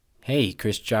Hey,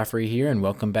 Chris Joffrey here, and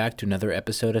welcome back to another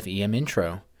episode of EM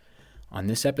Intro. On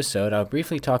this episode, I'll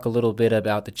briefly talk a little bit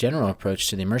about the general approach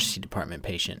to the emergency department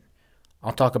patient.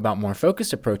 I'll talk about more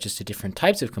focused approaches to different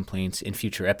types of complaints in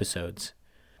future episodes.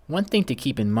 One thing to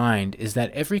keep in mind is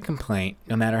that every complaint,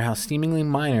 no matter how seemingly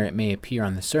minor it may appear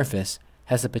on the surface,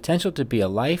 has the potential to be a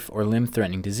life or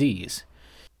limb-threatening disease.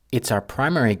 It's our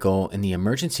primary goal in the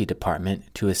emergency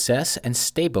department to assess and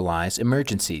stabilize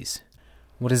emergencies.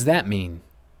 What does that mean?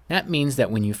 That means that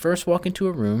when you first walk into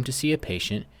a room to see a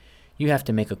patient, you have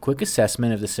to make a quick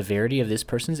assessment of the severity of this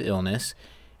person's illness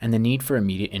and the need for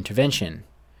immediate intervention.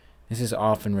 This is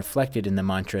often reflected in the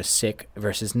mantra sick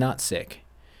versus not sick.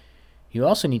 You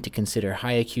also need to consider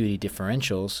high acuity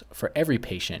differentials for every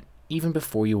patient, even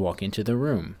before you walk into the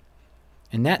room.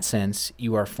 In that sense,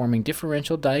 you are forming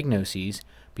differential diagnoses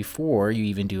before you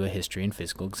even do a history and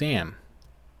physical exam.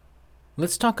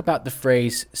 Let's talk about the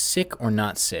phrase sick or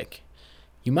not sick.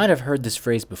 You might have heard this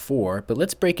phrase before, but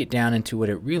let's break it down into what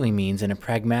it really means in a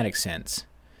pragmatic sense.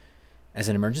 As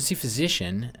an emergency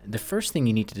physician, the first thing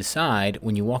you need to decide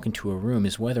when you walk into a room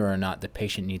is whether or not the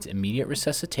patient needs immediate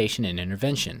resuscitation and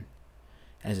intervention.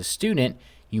 As a student,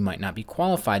 you might not be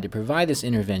qualified to provide this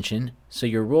intervention, so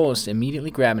your role is to immediately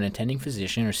grab an attending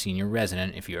physician or senior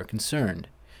resident if you are concerned.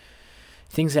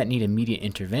 Things that need immediate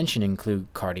intervention include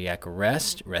cardiac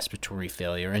arrest, respiratory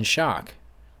failure, and shock.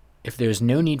 If there is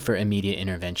no need for immediate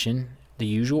intervention, the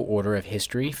usual order of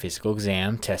history, physical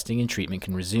exam, testing, and treatment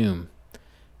can resume.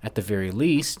 At the very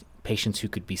least, patients who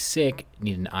could be sick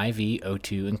need an IV,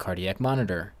 O2, and cardiac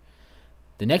monitor.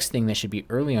 The next thing that should be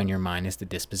early on your mind is the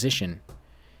disposition.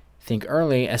 Think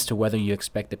early as to whether you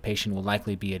expect the patient will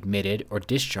likely be admitted or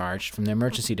discharged from the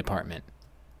emergency department.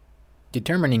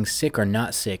 Determining sick or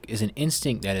not sick is an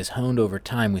instinct that is honed over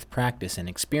time with practice and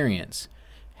experience.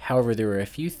 However, there are a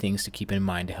few things to keep in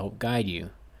mind to help guide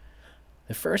you.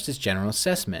 The first is general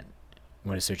assessment.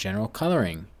 What is their general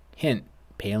coloring? Hint,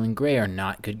 pale and gray are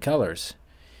not good colors.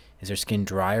 Is their skin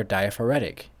dry or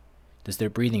diaphoretic? Does their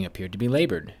breathing appear to be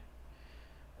labored?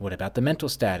 What about the mental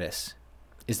status?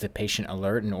 Is the patient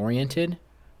alert and oriented?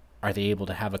 Are they able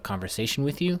to have a conversation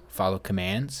with you, follow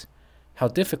commands? How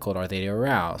difficult are they to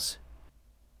arouse?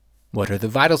 What are the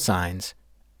vital signs?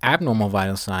 Abnormal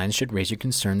vital signs should raise your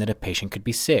concern that a patient could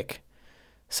be sick.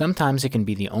 Sometimes it can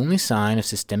be the only sign of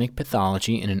systemic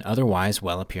pathology in an otherwise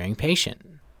well-appearing patient.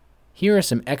 Here are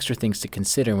some extra things to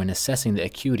consider when assessing the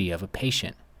acuity of a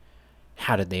patient.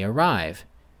 How did they arrive?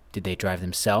 Did they drive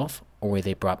themselves, or were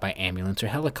they brought by ambulance or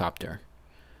helicopter?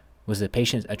 Was the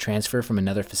patient a transfer from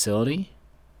another facility?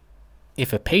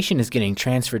 If a patient is getting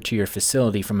transferred to your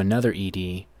facility from another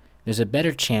ED, there's a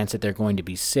better chance that they're going to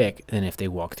be sick than if they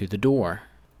walk through the door.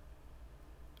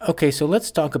 Okay, so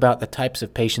let's talk about the types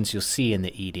of patients you'll see in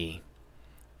the ED.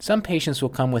 Some patients will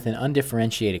come with an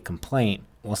undifferentiated complaint,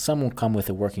 while some will come with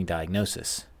a working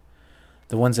diagnosis.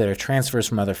 The ones that are transfers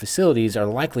from other facilities are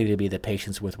likely to be the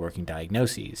patients with working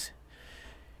diagnoses.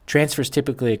 Transfers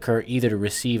typically occur either to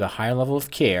receive a higher level of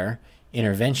care,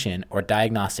 intervention, or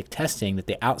diagnostic testing that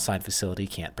the outside facility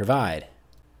can't provide.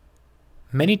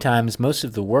 Many times, most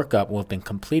of the workup will have been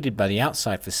completed by the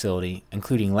outside facility,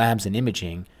 including labs and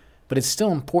imaging, but it's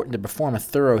still important to perform a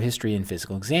thorough history and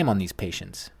physical exam on these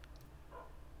patients.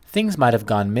 Things might have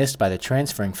gone missed by the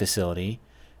transferring facility,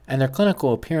 and their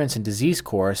clinical appearance and disease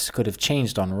course could have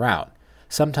changed en route,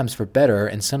 sometimes for better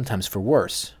and sometimes for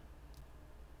worse.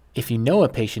 If you know a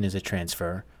patient is a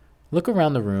transfer, look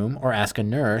around the room or ask a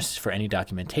nurse for any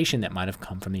documentation that might have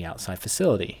come from the outside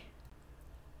facility.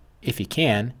 If you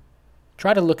can,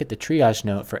 try to look at the triage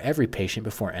note for every patient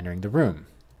before entering the room.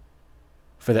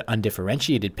 For the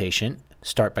undifferentiated patient,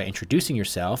 start by introducing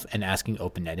yourself and asking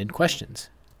open-ended questions.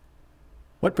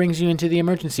 What brings you into the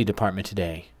emergency department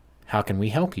today? How can we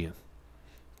help you?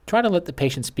 Try to let the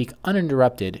patient speak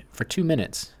uninterrupted for 2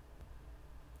 minutes.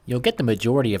 You'll get the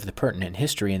majority of the pertinent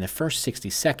history in the first 60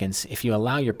 seconds if you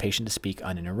allow your patient to speak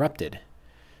uninterrupted.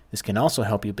 This can also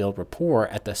help you build rapport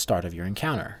at the start of your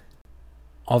encounter.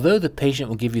 Although the patient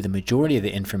will give you the majority of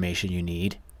the information you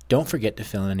need, don't forget to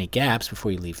fill in any gaps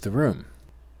before you leave the room.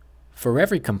 For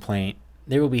every complaint,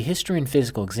 there will be history and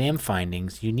physical exam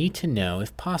findings you need to know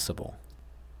if possible.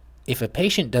 If a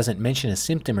patient doesn't mention a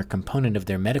symptom or component of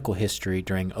their medical history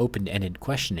during open-ended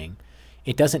questioning,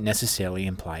 it doesn't necessarily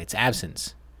imply its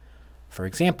absence. For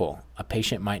example, a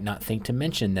patient might not think to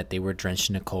mention that they were drenched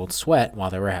in a cold sweat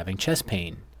while they were having chest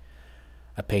pain.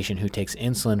 A patient who takes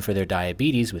insulin for their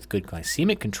diabetes with good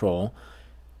glycemic control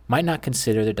might not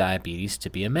consider their diabetes to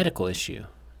be a medical issue.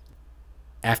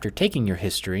 After taking your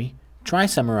history, try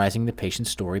summarizing the patient's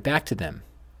story back to them.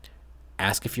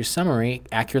 Ask if your summary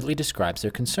accurately describes their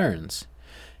concerns.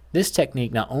 This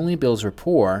technique not only builds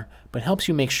rapport, but helps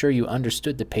you make sure you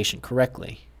understood the patient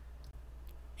correctly.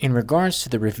 In regards to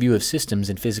the review of systems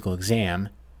in physical exam,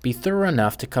 be thorough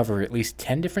enough to cover at least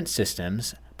 10 different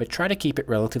systems, but try to keep it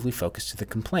relatively focused to the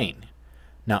complaint.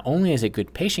 Not only is it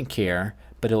good patient care,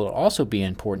 but it will also be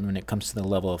important when it comes to the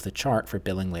level of the chart for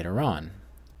billing later on.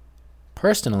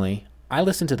 Personally, I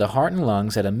listen to the heart and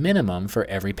lungs at a minimum for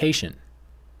every patient.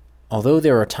 Although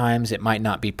there are times it might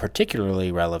not be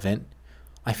particularly relevant,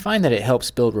 I find that it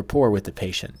helps build rapport with the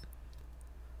patient.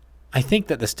 I think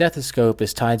that the stethoscope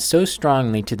is tied so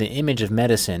strongly to the image of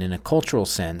medicine in a cultural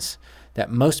sense that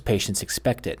most patients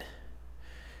expect it.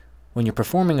 When you're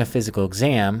performing a physical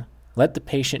exam, let the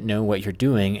patient know what you're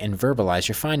doing and verbalize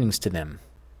your findings to them.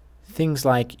 Things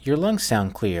like, your lungs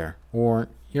sound clear, or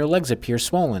your legs appear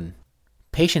swollen.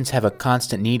 Patients have a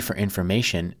constant need for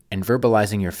information, and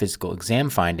verbalizing your physical exam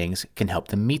findings can help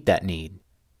them meet that need.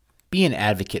 Be an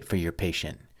advocate for your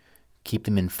patient. Keep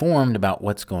them informed about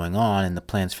what's going on and the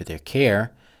plans for their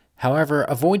care. However,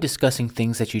 avoid discussing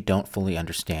things that you don't fully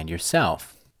understand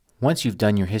yourself. Once you've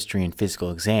done your history and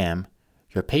physical exam,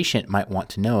 your patient might want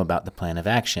to know about the plan of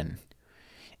action.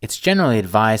 It's generally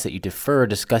advised that you defer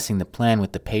discussing the plan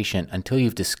with the patient until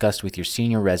you've discussed with your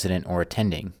senior resident or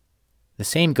attending. The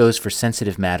same goes for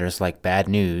sensitive matters like bad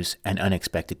news and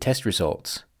unexpected test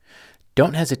results.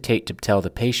 Don't hesitate to tell the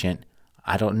patient,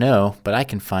 "I don't know, but I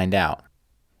can find out."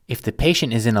 If the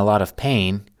patient is in a lot of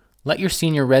pain, let your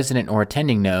senior resident or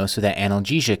attending know so that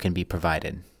analgesia can be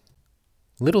provided.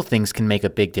 Little things can make a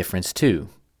big difference too.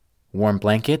 Warm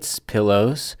blankets,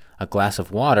 pillows, a glass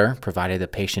of water, provided the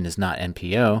patient is not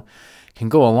NPO, can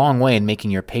go a long way in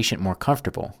making your patient more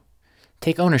comfortable.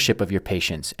 Take ownership of your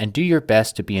patients and do your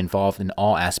best to be involved in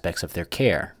all aspects of their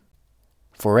care.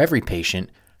 For every patient,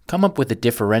 come up with a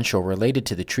differential related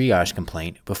to the triage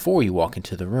complaint before you walk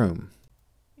into the room.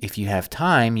 If you have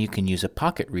time, you can use a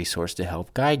pocket resource to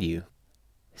help guide you.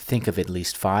 Think of at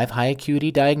least 5 high acuity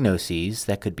diagnoses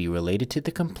that could be related to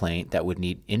the complaint that would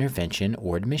need intervention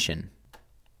or admission.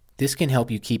 This can help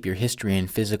you keep your history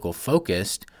and physical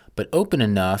focused, but open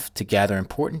enough to gather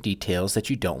important details that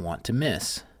you don't want to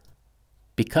miss.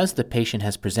 Because the patient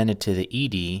has presented to the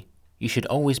ED, you should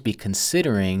always be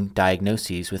considering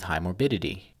diagnoses with high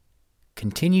morbidity.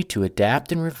 Continue to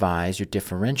adapt and revise your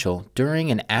differential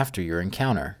during and after your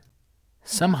encounter.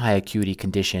 Some high acuity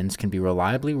conditions can be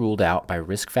reliably ruled out by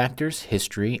risk factors,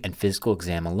 history, and physical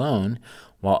exam alone,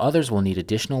 while others will need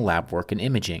additional lab work and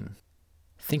imaging.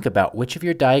 Think about which of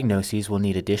your diagnoses will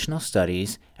need additional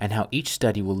studies and how each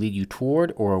study will lead you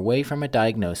toward or away from a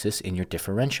diagnosis in your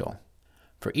differential.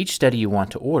 For each study you want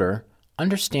to order,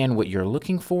 understand what you're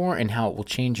looking for and how it will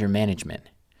change your management.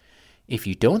 If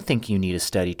you don't think you need a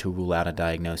study to rule out a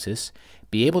diagnosis,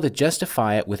 be able to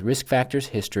justify it with risk factors,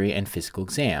 history, and physical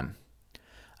exam.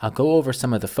 I'll go over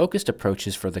some of the focused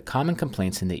approaches for the common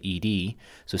complaints in the ED,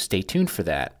 so stay tuned for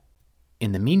that.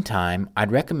 In the meantime,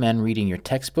 I'd recommend reading your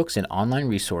textbooks and online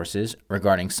resources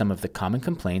regarding some of the common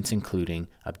complaints, including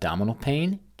abdominal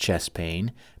pain, chest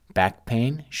pain, back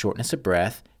pain, shortness of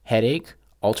breath, headache,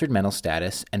 altered mental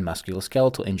status, and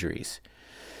musculoskeletal injuries.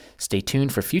 Stay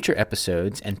tuned for future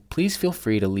episodes, and please feel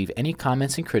free to leave any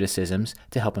comments and criticisms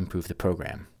to help improve the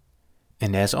program.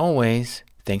 And as always,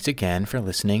 thanks again for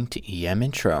listening to EM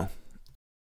Intro.